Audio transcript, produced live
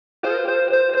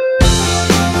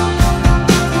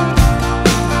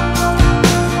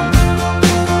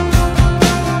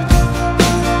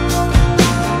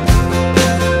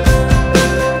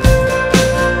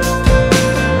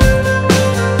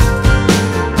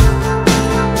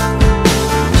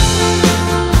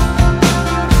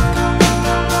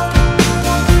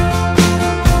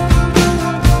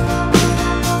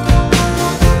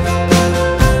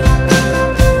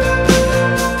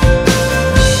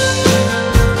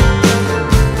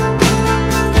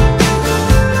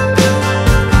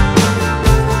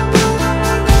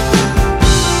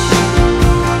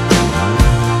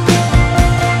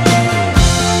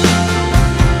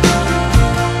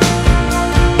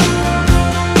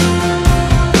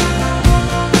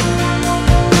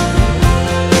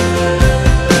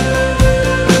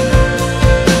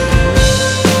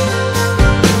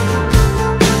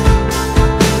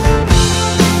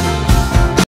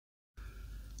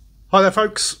Hi there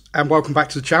folks, and welcome back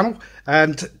to the channel.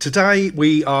 And today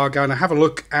we are going to have a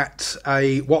look at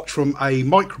a watch from a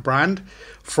micro brand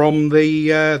from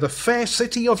the fair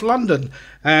city of London,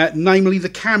 namely the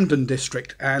Camden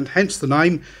district, and hence the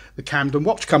name, the Camden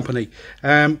Watch Company.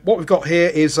 What we've got here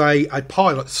is a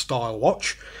pilot style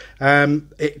watch.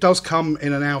 It does come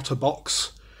in an outer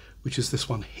box, which is this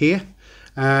one here.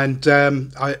 And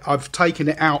I've taken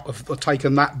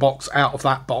that box out of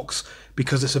that box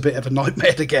because it's a bit of a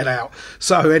nightmare to get out.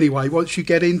 So anyway, once you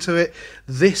get into it,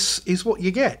 this is what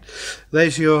you get.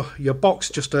 There's your box,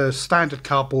 just a standard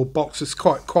cardboard box. It's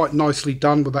quite nicely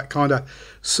done with that kind of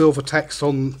silver text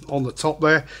on the top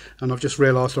there. And I've just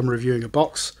realised I'm reviewing a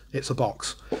box. It's a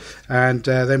box. And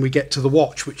then we get to the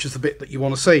watch, which is the bit that you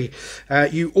want to see.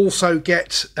 You also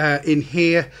get in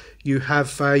here, you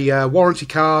have a warranty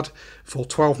card for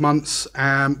 12 months,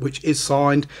 which is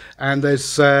signed, and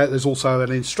there's also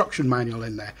an instruction manual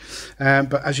in there.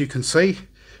 But as you can see,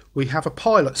 we have a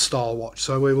pilot style watch,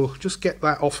 so we will just get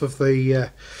that off of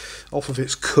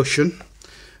its cushion,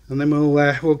 and then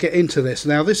we'll get into this.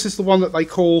 Now, this is the one that they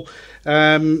call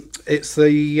it's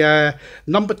the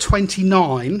number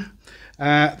 29.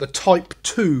 The Type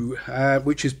 2,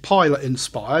 which is pilot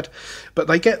inspired, but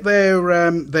they get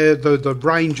the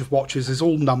range of watches is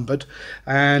all numbered,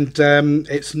 and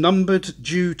it's numbered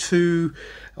due to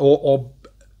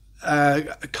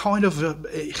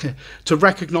to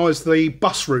recognise the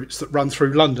bus routes that run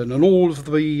through London, and all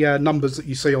of the numbers that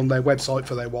you see on their website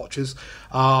for their watches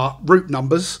are route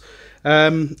numbers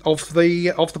of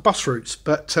the bus routes.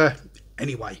 But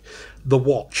anyway, the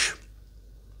watch.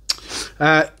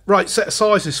 Right, set of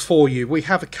sizes for you. We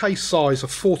have a case size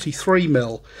of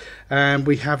 43mm, and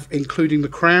we have, including the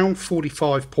crown,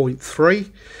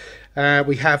 45.3.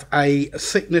 We have a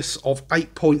thickness of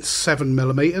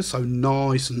 8.7mm, so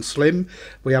nice and slim.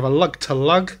 We have a lug to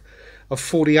lug of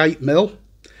 48mm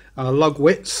and a lug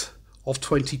width of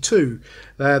 22.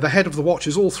 The head of the watch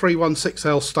is all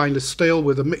 316L stainless steel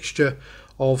with a mixture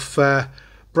of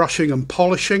brushing and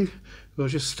polishing. We'll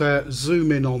just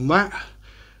zoom in on that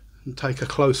and take a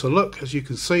closer look. As you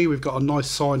can see, we've got a nice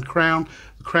signed crown.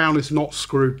 The crown is not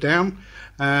screwed down.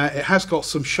 It has got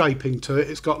some shaping to it.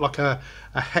 It's got like a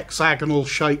hexagonal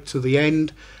shape to the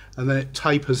end, and then it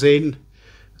tapers in.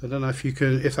 I don't know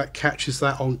if that catches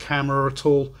that on camera at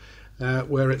all,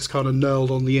 where it's kind of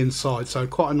knurled on the inside. So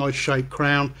quite a nice shaped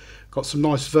crown. Got some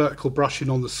nice vertical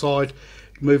brushing on the side,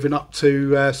 moving up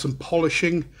to some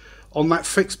polishing on that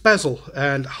fixed bezel,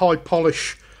 and high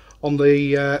polish on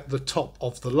the top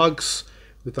of the lugs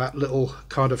with that little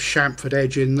kind of chamfered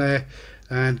edge in there,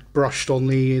 and brushed on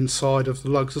the inside of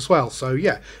the lugs as well. So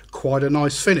yeah, quite a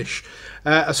nice finish.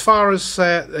 As far as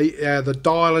the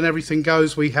dial and everything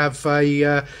goes, we have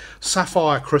a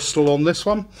sapphire crystal on this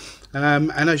one,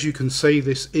 and as you can see,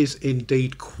 this is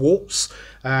indeed quartz,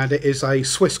 and it is a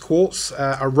Swiss quartz,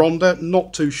 a Ronda.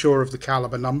 Not too sure of the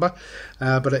caliber number,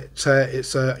 but it's a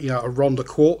a Ronda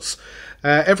quartz.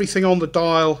 Everything on the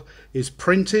dial is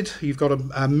printed. You've got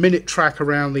a minute track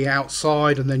around the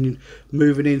outside, and then you're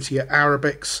moving into your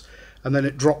Arabics, and then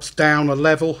it drops down a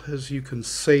level, as you can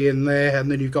see in there,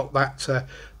 and then you've got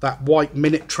that white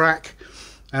minute track,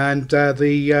 and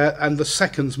the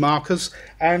seconds markers,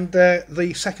 and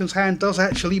the seconds hand does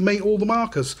actually meet all the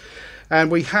markers.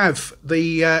 And we have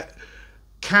the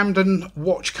Camden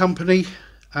Watch Company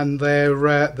and their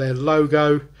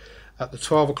logo at the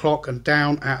 12 o'clock and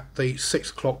down at the 6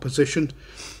 o'clock position.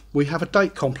 We have a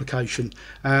date complication,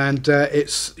 and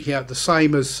it's the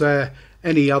same as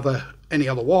any other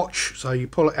watch. So you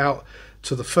pull it out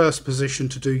to the first position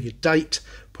to do your date,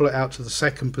 pull it out to the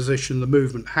second position, the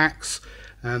movement hacks,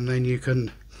 and then you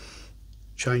can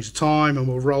change the time, and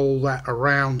we'll roll that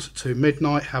around to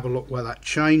midnight. Have a look where that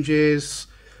changes.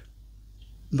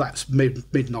 That's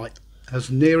midnight. As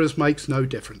near as makes no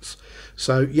difference.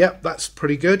 So yep, that's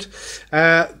pretty good.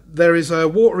 There is a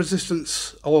water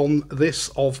resistance on this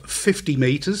of 50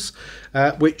 meters,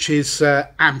 which is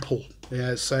ample.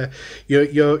 Yeah, so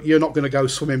you're not going to go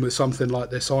swimming with something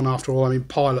like this on. After all, I mean,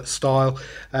 pilot style.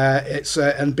 It's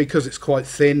and because it's quite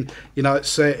thin,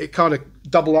 it kind of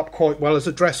double up quite well as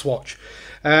a dress watch.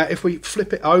 If we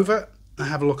flip it over and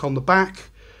have a look on the back,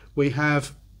 we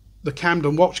have the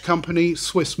Camden Watch Company,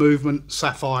 Swiss movement,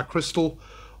 sapphire crystal,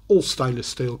 all stainless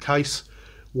steel case,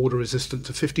 water resistant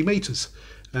to 50 meters.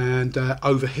 And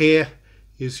over here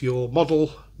is your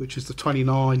model, which is the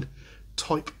 29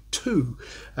 Type 2.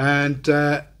 And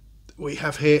we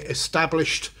have here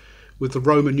established with the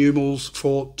Roman numerals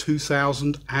for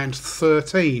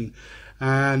 2013.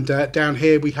 And down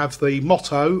here we have the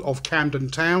motto of Camden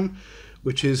Town,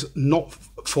 which is not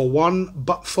for one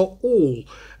but for all,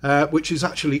 which is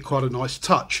actually quite a nice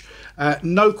touch.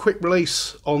 No quick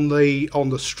release on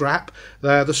the strap.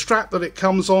 The strap that it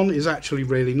comes on is actually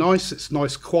really nice. It's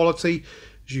nice quality,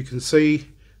 as you can see.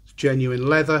 It's genuine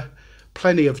leather,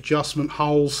 plenty of adjustment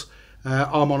holes.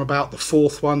 I'm on about the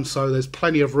 4th one, so there's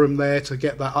plenty of room there to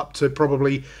get that up to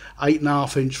probably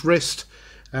 8.5-inch wrist.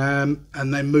 And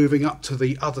then moving up to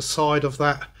the other side of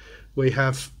that, we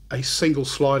have a single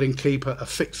sliding keeper, a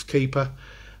fixed keeper,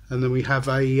 and then we have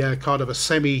a kind of a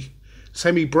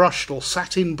semi-brushed or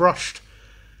satin brushed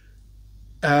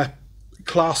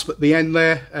clasp at the end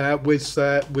there, with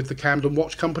the Camden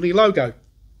Watch Company logo.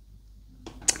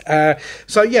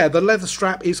 So yeah, the leather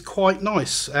strap is quite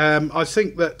nice. I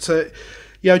think that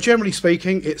you know, generally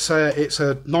speaking, it's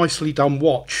a nicely done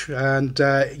watch, and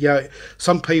you know,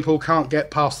 some people can't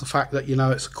get past the fact that, you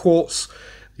know, it's a quartz.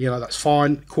 You know, that's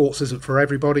fine. Quartz isn't for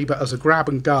everybody, but as a grab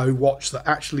and go watch that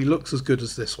actually looks as good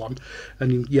as this one,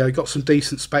 and you know, got some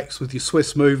decent specs with your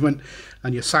Swiss movement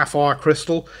and your sapphire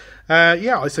crystal.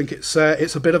 Yeah, I think it's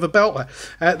a bit of a belter.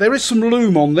 There is some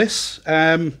loom on this.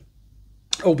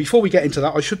 Oh, before we get into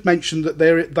that, I should mention that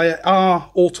there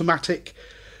are automatic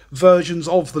versions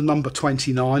of the number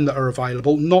 29 that are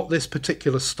available, not this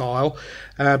particular style,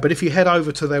 but if you head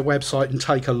over to their website and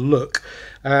take a look,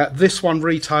 this one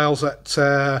retails at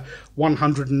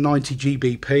 190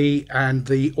 GBP, and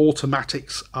the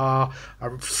automatics are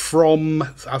from,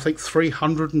 I think,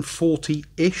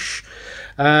 340-ish.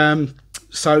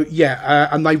 So yeah,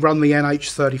 and they run the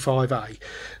NH35A.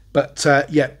 But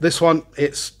yeah, this one,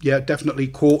 it's, yeah, definitely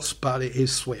quartz, but it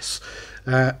is Swiss.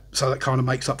 So that kind of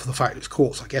makes up for the fact it's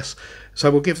quartz, I guess.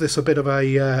 So we'll give this a bit of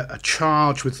a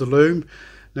charge with the loom.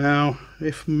 Now,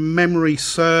 if memory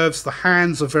serves, the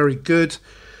hands are very good,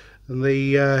 and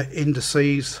the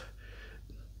indices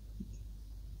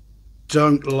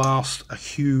don't last a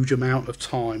huge amount of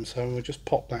time. So we'll just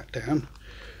pop that down,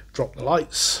 drop the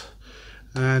lights,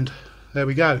 and there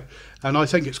we go. And I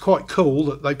think it's quite cool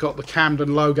that they've got the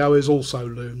Camden logo is also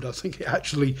loomed. I think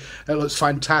it looks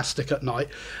fantastic at night.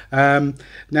 Now,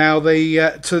 to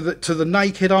the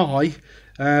naked eye,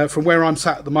 from where I'm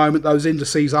sat at the moment, those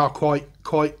indices are quite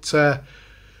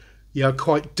you know,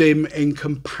 quite dim in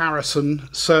comparison,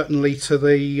 certainly to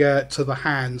the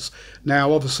hands.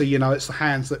 Now, obviously, you know, it's the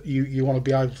hands that you want to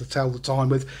be able to tell the time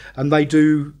with, and they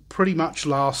do pretty much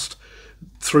last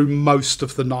through most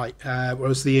of the night,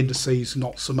 whereas the indices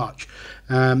not so much.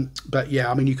 But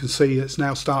yeah, I mean, you can see it's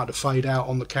now starting to fade out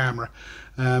on the camera.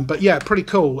 But yeah, pretty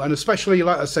cool, and especially,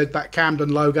 like I said, that Camden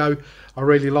logo, I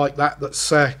really like that. That's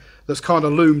kind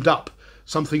of loomed up,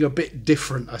 something a bit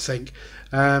different, I think.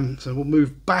 So we'll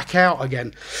move back out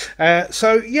again.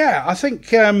 So yeah, I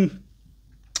think you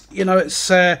know,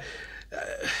 it's a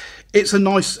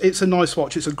nice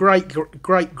watch. It's a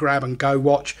great grab and go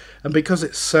watch, and because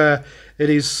it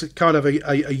is kind of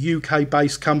a UK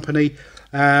based company,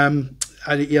 and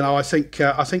you know, I think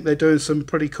they're doing some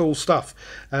pretty cool stuff.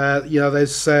 You know,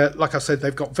 there's like I said,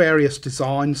 they've got various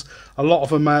designs. A lot of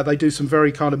them, they do some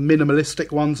very kind of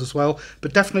minimalistic ones as well.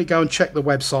 But definitely go and check the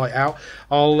website out.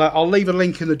 I'll leave a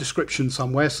link in the description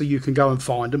somewhere so you can go and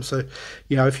find them. So,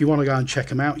 you know, if you want to go and check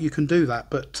them out, you can do that.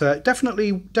 But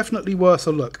definitely worth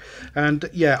a look. And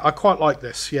yeah, I quite like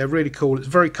this. Yeah, really cool. It's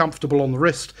very comfortable on the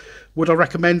wrist. Would I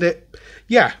recommend it?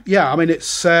 Yeah. I mean,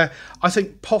 it's I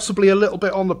think possibly a little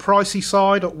bit on the pricey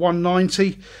side at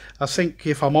 190. I think,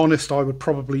 if I'm honest, I would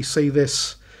probably see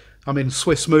this. I mean,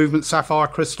 Swiss movement, sapphire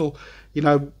crystal, you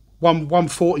know,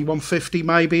 140, 150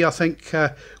 maybe. I think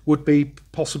would be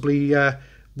possibly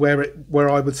where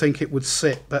I would think it would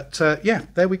sit. But yeah,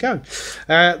 there we go.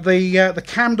 The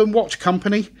Camden Watch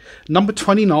Company, number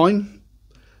 29,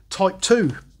 Type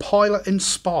 2, pilot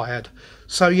inspired.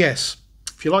 So yes,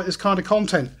 if you like this kind of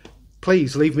content,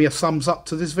 please leave me a thumbs up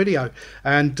to this video,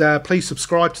 and please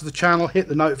subscribe to the channel, hit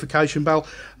the notification bell,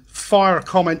 fire a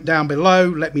comment down below,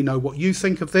 let me know what you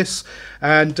think of this,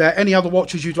 and any other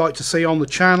watches you'd like to see on the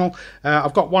channel.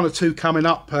 I've got one or two coming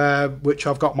up which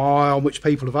I've got my eye on, which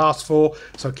people have asked for,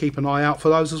 so keep an eye out for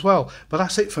those as well. But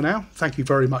that's it for now. Thank you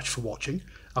very much for watching.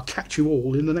 I'll catch you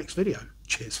all in the next video.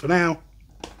 Cheers for now.